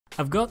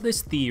I've got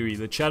this theory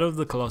that Shadow of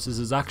the Colossus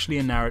is actually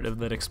a narrative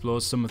that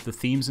explores some of the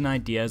themes and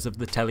ideas of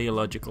the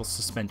teleological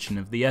suspension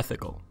of the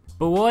ethical.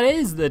 But what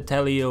is the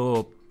tele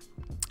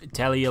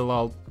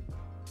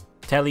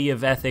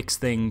of ethics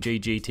thing,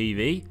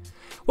 GGTV?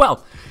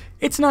 Well,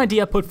 it's an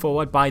idea put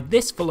forward by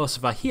this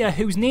philosopher here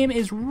whose name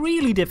is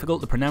really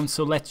difficult to pronounce,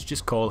 so let's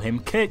just call him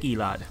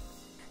Kierkegaard.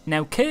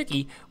 Now,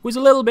 Kierke was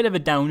a little bit of a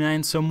downer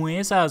in some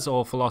ways, as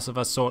all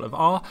philosophers sort of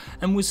are,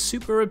 and was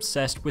super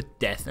obsessed with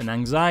death and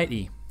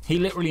anxiety. He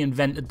literally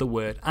invented the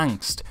word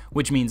angst,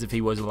 which means if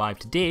he was alive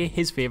today,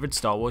 his favourite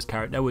Star Wars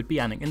character would be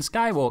Anakin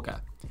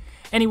Skywalker.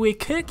 Anyway,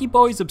 Kierke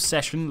Boy's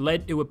obsession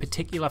led to a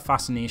particular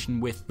fascination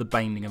with the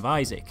Binding of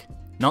Isaac.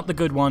 Not the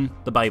good one,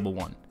 the Bible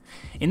one.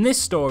 In this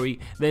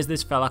story, there's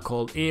this fella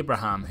called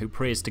Abraham who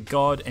prays to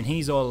God, and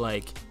he's all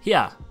like,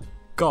 "Here,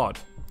 God,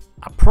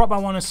 I proper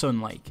want a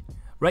son like.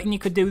 Reckon you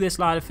could do this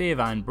lad a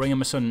favour and bring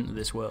him a son into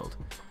this world?"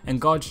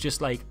 And God's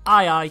just like,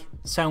 "Aye aye,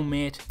 sound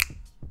mate."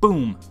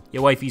 Boom,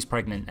 your wifey's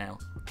pregnant now.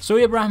 So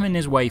Abraham and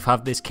his wife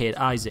have this kid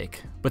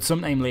Isaac, but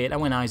sometime later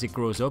when Isaac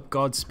grows up,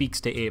 God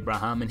speaks to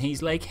Abraham and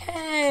he's like,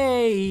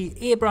 "Hey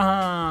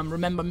Abraham,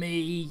 remember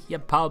me, your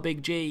pal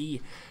Big G?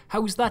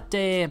 How's that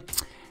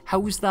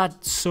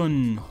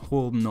son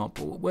holding up?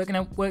 Working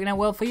out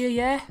well for you,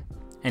 yeah?"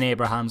 And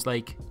Abraham's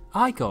like,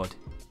 "Aye God,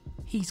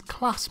 he's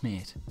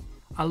classmate.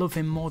 I love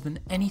him more than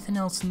anything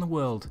else in the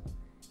world.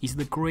 He's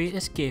the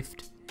greatest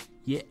gift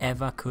you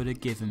ever could have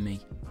given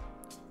me."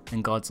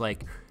 And God's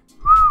like,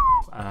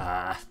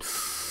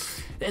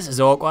 this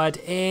is awkward.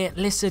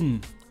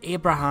 Listen,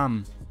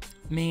 Abraham,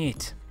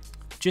 mate,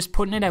 just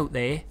putting it out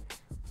there,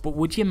 but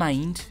would you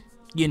mind,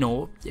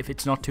 if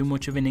it's not too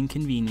much of an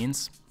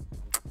inconvenience,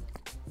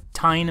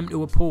 tying him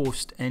to a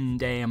post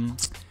and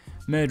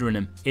murdering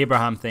him?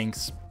 Abraham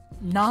thinks,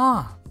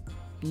 Nah,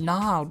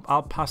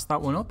 I'll pass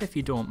that one up if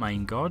you don't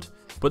mind, God.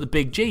 But the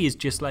Big G is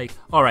just like,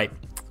 "Alright,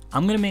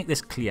 I'm going to make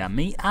this clear.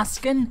 Me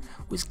asking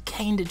was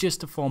kind of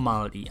just a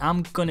formality.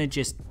 I'm going to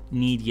just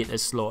need you to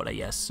slaughter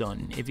your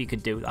son. If you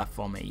could do that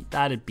for me,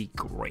 that'd be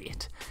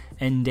great.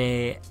 And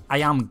I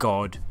am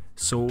God,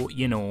 so,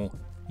 you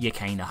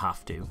kind of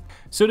have to."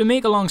 So to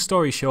make a long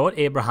story short,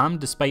 Abraham,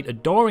 despite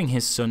adoring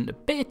his son to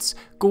bits,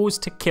 goes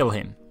to kill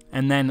him.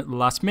 And then at the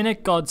last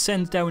minute, God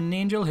sends down an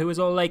angel who is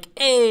all like,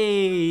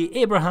 "Hey,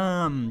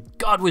 Abraham,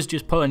 God was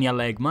just pulling your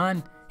leg,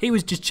 man. He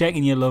was just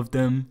checking you loved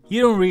him.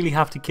 You don't really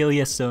have to kill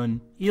your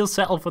son. He'll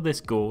settle for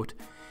this goat."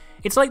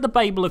 It's like the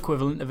Bible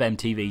equivalent of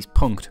MTV's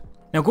Punk'd.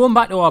 Now going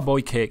back to our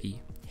boy Kierke,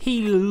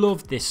 he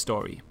loved this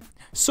story.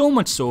 So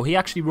much so, he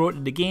actually wrote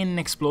it again and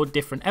explored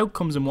different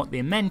outcomes and what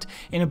they meant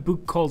in a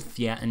book called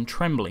Fear and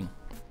Trembling.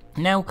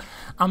 Now,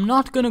 I'm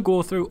not going to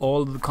go through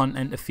all of the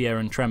content of Fear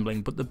and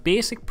Trembling, but the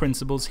basic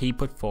principles he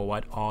put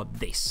forward are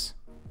this.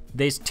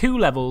 There's two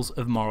levels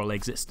of moral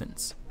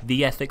existence.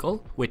 The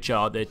ethical, which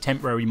are the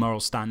temporary moral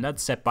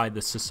standards set by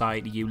the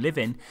society you live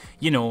in.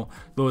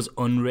 Those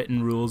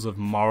unwritten rules of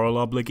moral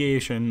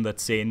obligation that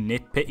say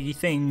nitpicky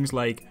things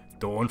like,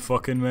 "Don't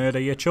fucking murder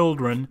your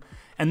children."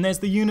 And there's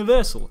the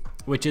universal,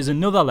 which is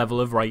another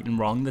level of right and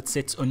wrong that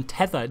sits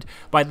untethered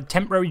by the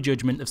temporary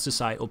judgment of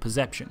societal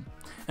perception.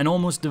 An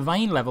almost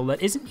divine level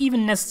that isn't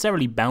even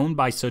necessarily bound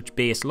by such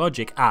base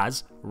logic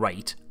as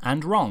right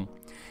and wrong.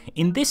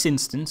 In this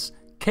instance,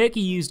 Kierke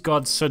used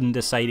God's sudden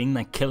deciding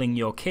that killing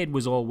your kid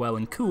was all well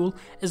and cool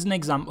as an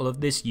example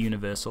of this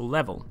universal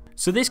level.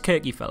 So this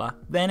Kierke fella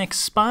then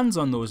expands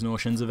on those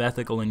notions of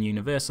ethical and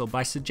universal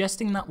by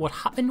suggesting that what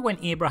happened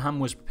when Abraham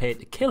was prepared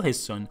to kill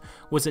his son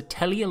was a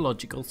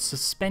teleological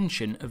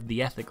suspension of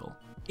the ethical.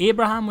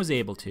 Abraham was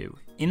able to,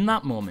 in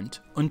that moment,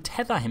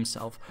 untether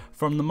himself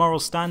from the moral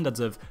standards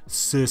of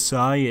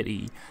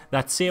society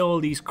that say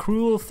all these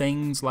cruel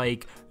things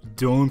like,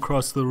 "Don't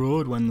cross the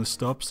road when the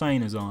stop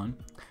sign is on,"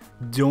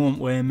 "Don't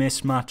wear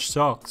mismatched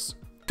socks,"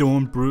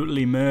 "Don't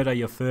brutally murder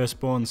your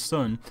firstborn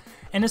son,"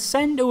 and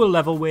ascend to a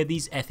level where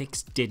these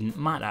ethics didn't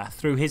matter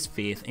through his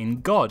faith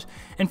in God.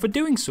 And for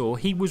doing so,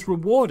 he was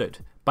rewarded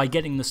by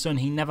getting the son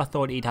he never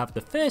thought he'd have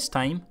the first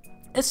time,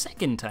 a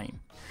second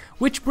time.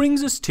 Which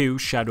brings us to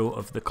Shadow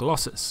of the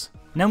Colossus.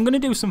 Now I'm going to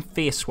do some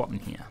face swapping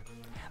here.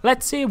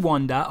 Let's say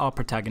Wanda, our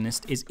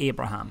protagonist, is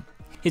Abraham.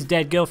 His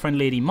dead girlfriend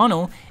Lady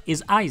Mono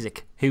is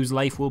Isaac, whose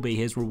life will be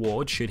his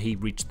reward should he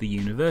reach the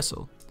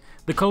universal.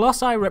 The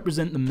Colossi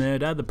represent the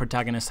murder the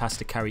protagonist has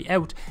to carry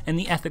out and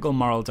the ethical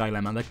moral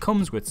dilemma that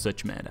comes with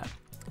such murder.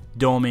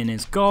 Domin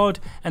is God,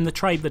 and the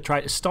tribe that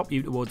try to stop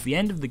you towards the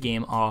end of the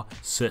game are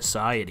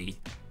society.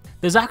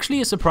 There's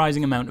actually a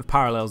surprising amount of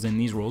parallels in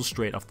these roles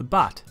straight off the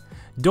bat.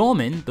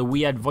 Domin, the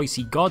weird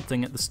voicey god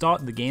thing at the start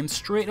of the game,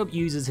 straight up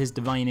uses his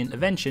divine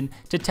intervention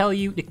to tell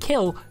you to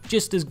kill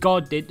just as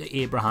God did to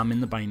Abraham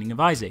in the Binding of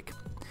Isaac.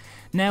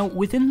 Now,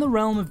 within the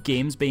realm of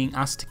games, being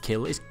asked to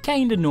kill is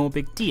kinda no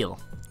big deal.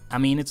 I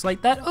mean, it's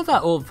like that other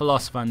old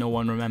philosopher no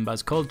one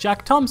remembers called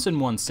Jack Thompson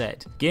once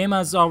said,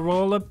 gamers are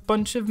all a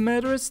bunch of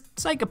murderous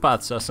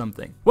psychopaths or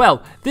something.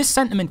 Well, this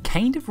sentiment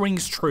kind of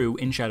rings true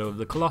in Shadow of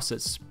the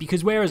Colossus,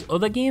 because whereas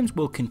other games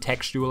will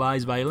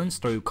contextualize violence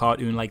through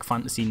cartoon-like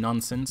fantasy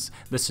nonsense,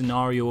 the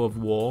scenario of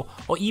war,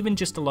 or even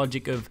just the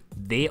logic of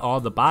they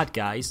are the bad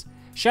guys,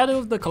 Shadow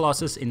of the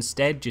Colossus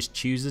instead just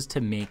chooses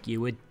to make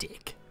you a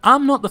dick.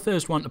 I'm not the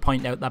first one to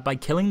point out that by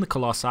killing the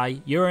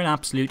Colossi, you're an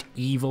absolute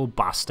evil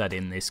bastard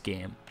in this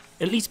game.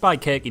 At least by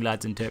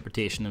Kierkegaard's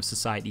interpretation of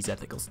society's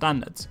ethical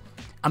standards.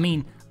 I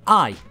mean,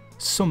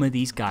 some of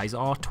these guys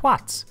are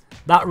twats.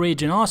 That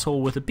raging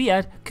arsehole with a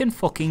beard can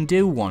fucking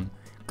do one.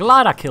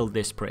 Glad I killed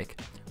this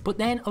prick. But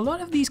then a lot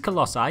of these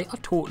Colossi are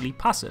totally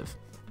passive.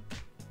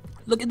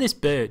 Look at this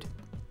bird.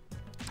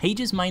 He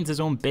just minds his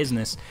own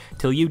business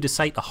till you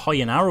decide to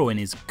hoy an arrow in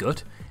his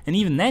gut, and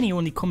even then he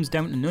only comes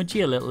down to nudge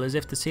you a little as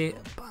if to say,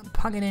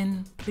 pack it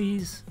in,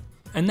 please.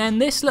 And then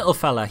this little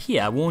fella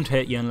here won't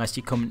hurt you unless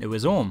you come into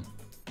his home.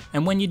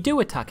 And when you do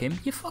attack him,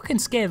 you fucking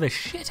scare the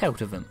shit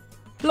out of him.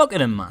 Look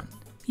at him, man.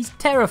 He's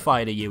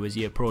terrified of you as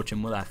you approach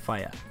him with that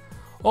fire.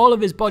 All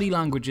of his body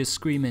language is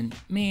screaming,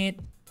 mate,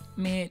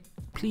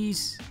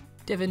 please,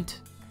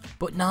 Divant.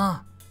 But nah,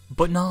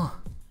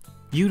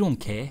 you don't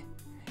care.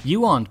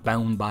 You aren't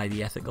bound by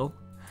the ethical.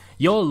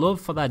 Your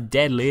love for that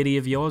dead lady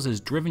of yours has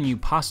driven you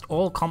past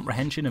all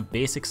comprehension of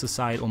basic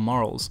societal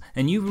morals,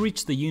 and you've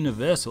reached the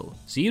universal,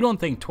 so you don't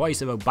think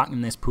twice about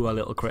backing this poor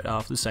little critter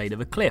off the side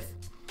of a cliff.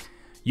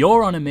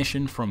 You're on a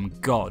mission from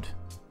God.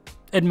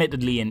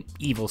 Admittedly an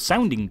evil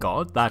sounding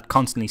God that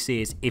constantly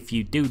says if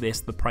you do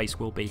this the price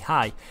will be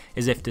high,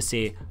 as if to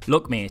say,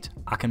 look mate,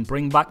 I can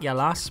bring back your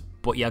lass,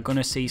 but you're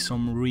gonna see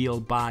some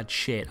real bad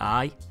shit,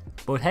 aye?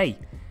 But hey,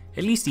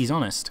 at least he's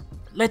honest.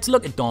 Let's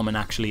look at Dorman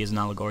actually as an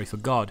allegory for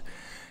God.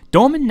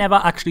 Dorman never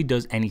actually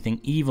does anything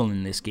evil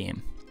in this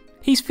game.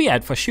 He's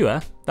feared for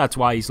sure, that's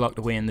why he's locked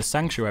away in the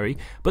sanctuary,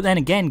 but then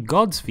again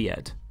God's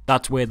feared.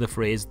 That's where the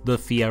phrase the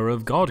fear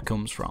of God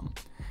comes from.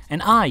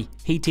 And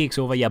he takes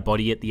over your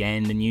body at the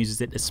end and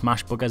uses it to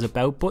smash buggers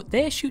about, but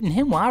they're shooting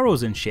him with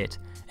arrows and shit.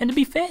 And to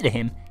be fair to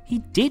him, he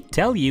did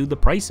tell you the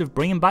price of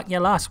bringing back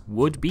your lass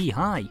would be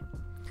high.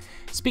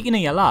 Speaking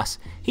of your lass,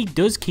 he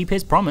does keep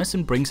his promise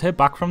and brings her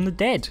back from the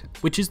dead,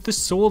 which is the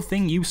sole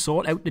thing you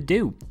sought out to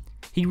do.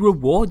 He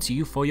rewards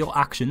you for your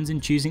actions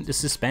in choosing to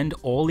suspend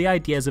all the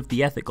ideas of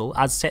the ethical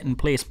as set in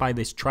place by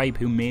this tribe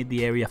who made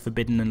the area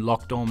forbidden and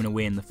locked Dorman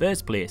away in the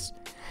first place.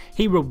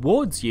 He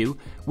rewards you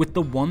with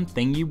the one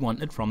thing you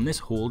wanted from this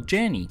whole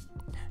journey.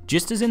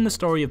 Just as in the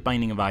story of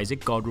Binding of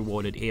Isaac, God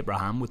rewarded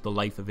Abraham with the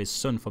life of his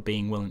son for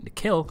being willing to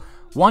kill,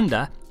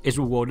 Wanda is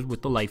rewarded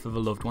with the life of a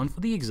loved one for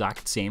the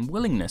exact same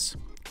willingness.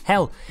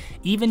 Hell,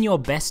 even your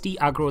bestie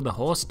Aggro the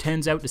horse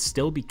turns out to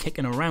still be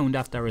kicking around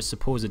after a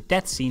supposed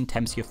death scene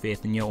tempts your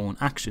faith in your own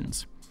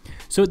actions.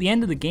 So at the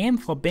end of the game,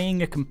 for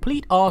being a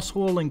complete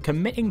arsehole and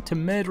committing to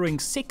murdering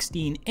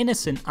 16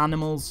 innocent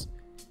animals,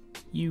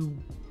 you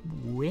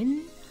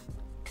win?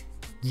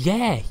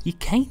 Yeah, you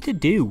kinda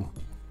do.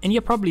 And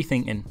you're probably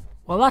thinking,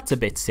 well that's a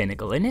bit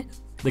cynical, isn't it?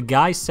 The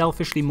guy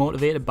selfishly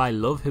motivated by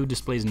love who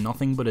displays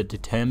nothing but a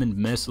determined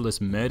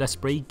merciless murder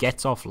spree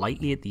gets off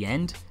lightly at the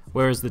end,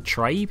 whereas the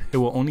tribe,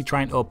 who are only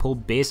trying to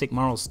uphold basic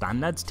moral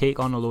standards, take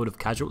on a load of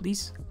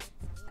casualties.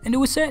 And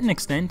to a certain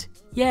extent,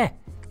 yeah,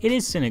 it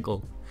is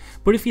cynical.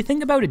 But if you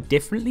think about it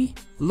differently,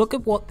 look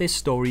at what this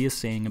story is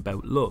saying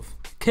about love.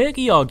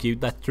 Kierkegaard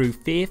argued that through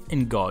faith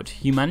in God,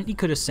 humanity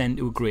could ascend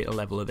to a greater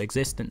level of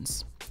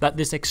existence. That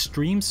this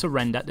extreme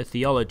surrender to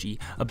theology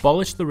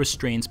abolished the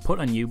restraints put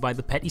on you by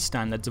the petty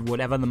standards of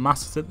whatever the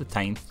masses at the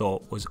time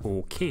thought was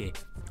okay.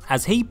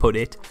 As he put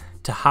it,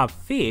 to have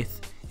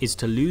faith is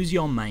to lose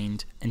your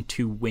mind and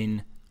to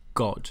win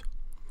God.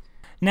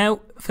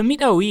 Now,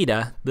 Fumito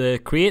Ueda, the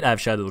creator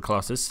of Shadow of the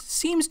Colossus,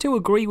 seems to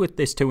agree with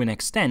this to an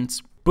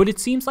extent, but it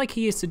seems like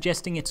he is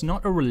suggesting it's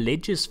not a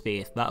religious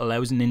faith that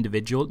allows an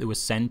individual to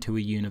ascend to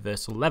a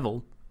universal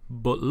level,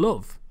 but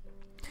love.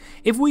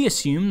 If we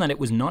assume that it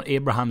was not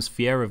Abraham's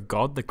fear of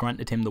God that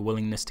granted him the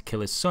willingness to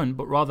kill his son,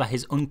 but rather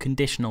his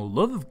unconditional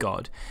love of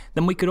God,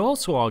 then we could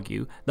also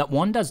argue that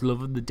Wanda's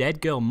love of the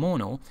dead girl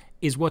Mono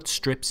is what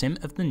strips him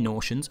of the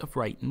notions of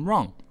right and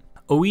wrong.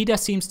 Ueda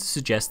seems to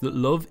suggest that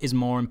love is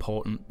more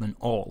important than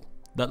all,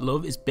 that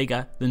love is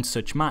bigger than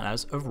such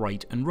matters of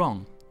right and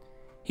wrong.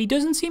 He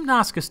doesn't seem to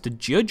ask us to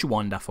judge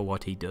Wanda for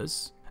what he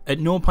does. At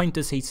no point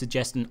does he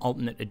suggest an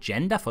alternate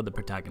agenda for the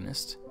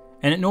protagonist.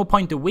 And at no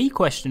point do we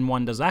question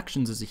Wanda's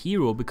actions as a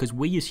hero because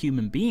we as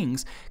human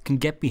beings can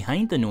get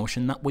behind the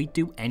notion that we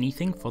do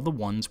anything for the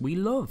ones we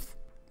love.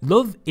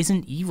 Love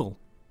isn't evil.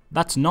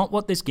 That's not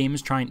what this game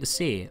is trying to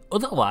say,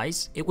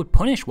 otherwise it would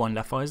punish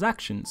Wanda for his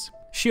actions.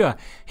 Sure,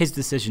 his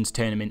decisions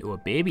turn him into a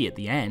baby at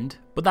the end,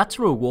 but that's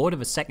a reward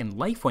of a second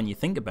life when you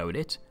think about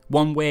it,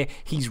 one where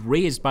he's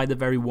raised by the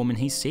very woman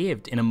he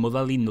saved in a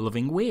motherly,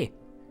 loving way.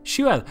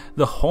 Sure,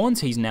 the horns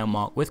he's now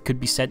marked with could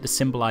be said to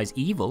symbolise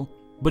evil,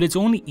 but it's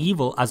only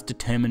evil as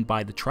determined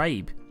by the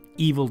tribe,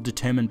 evil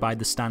determined by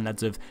the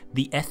standards of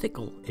the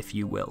ethical, if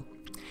you will.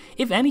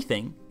 If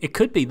anything, it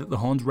could be that the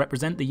horns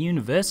represent the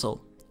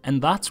universal,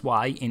 and that's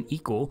why in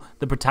Eco,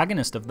 the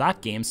protagonist of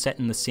that game set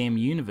in the same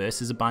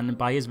universe is abandoned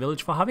by his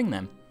village for having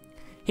them.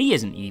 He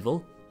isn't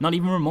evil, not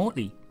even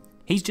remotely.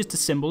 He's just a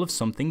symbol of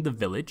something the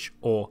village,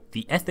 or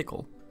the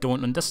ethical,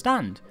 don't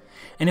understand.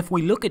 And if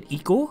we look at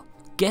Eco,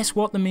 guess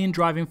what the main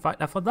driving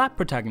factor for that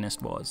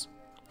protagonist was?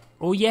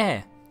 Oh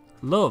yeah,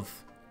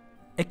 love.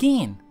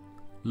 Again,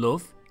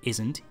 love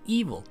isn't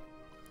evil.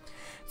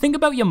 Think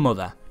about your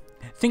mother.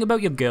 Think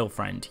about your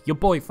girlfriend, your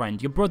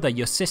boyfriend, your brother,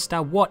 your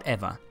sister,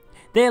 whatever.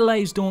 Their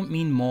lives don't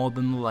mean more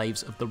than the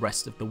lives of the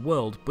rest of the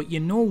world, but you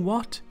know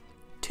what?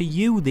 To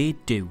you they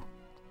do.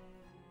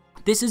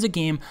 This is a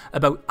game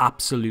about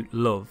absolute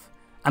love.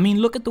 I mean,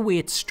 look at the way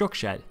it's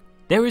structured.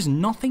 There is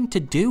nothing to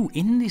do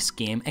in this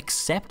game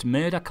except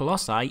murder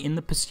Colossi in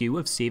the pursuit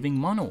of saving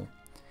Mono.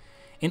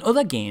 In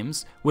other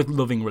games, with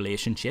loving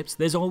relationships,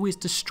 there's always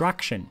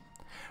distraction.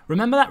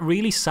 Remember that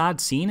really sad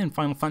scene in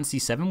Final Fantasy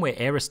VII where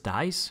Aeris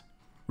dies?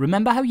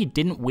 Remember how you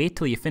didn't wait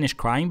till you finished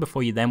crying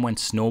before you then went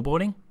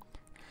snowboarding?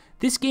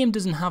 This game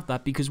doesn't have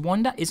that because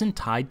Wanda isn't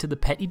tied to the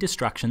petty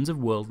distractions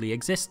of worldly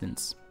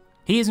existence.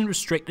 He isn't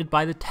restricted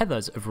by the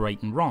tethers of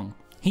right and wrong.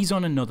 He's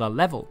on another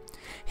level.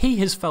 He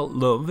has felt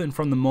love, and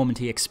from the moment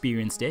he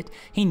experienced it,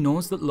 he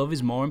knows that love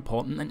is more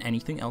important than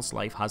anything else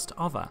life has to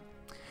offer.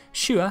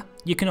 Sure,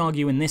 you can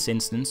argue in this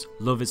instance,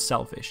 love is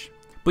selfish.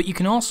 But you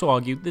can also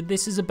argue that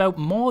this is about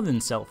more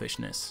than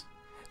selfishness.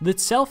 That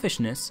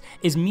selfishness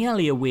is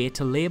merely a way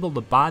to label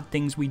the bad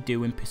things we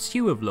do in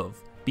pursuit of love,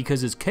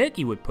 because as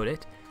Kierkegaard would put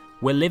it,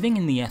 we're living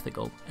in the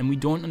ethical and we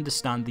don't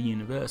understand the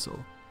universal.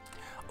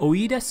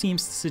 Oida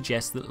seems to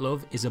suggest that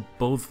love is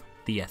above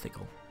the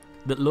ethical,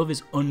 that love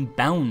is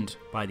unbound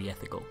by the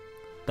ethical,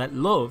 that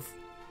love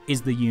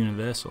is the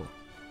universal.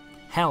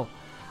 Hell,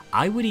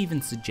 I would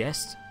even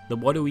suggest that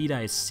what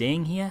Oida is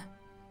saying here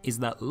is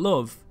that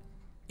love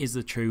is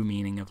the true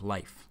meaning of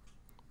life.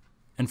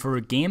 And for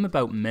a game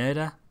about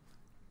murder,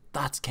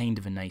 that's kind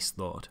of a nice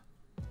thought.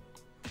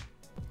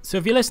 So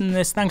if you're listening to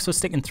this, thanks for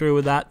sticking through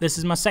with that. This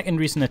is my second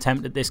recent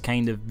attempt at this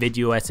kind of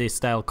video essay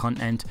style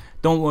content.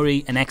 Don't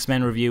worry, an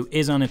X-Men review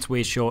is on its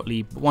way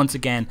shortly, but once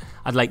again,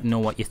 I'd like to know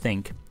what you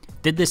think.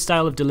 Did this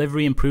style of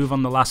delivery improve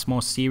on the last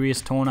more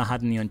serious tone I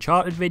had in the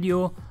Uncharted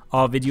video?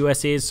 Are video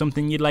essays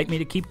something you'd like me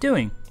to keep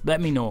doing? Let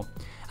me know.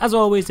 As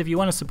always, if you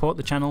want to support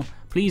the channel,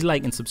 please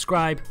like and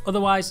subscribe.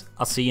 Otherwise,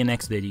 I'll see you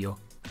next video.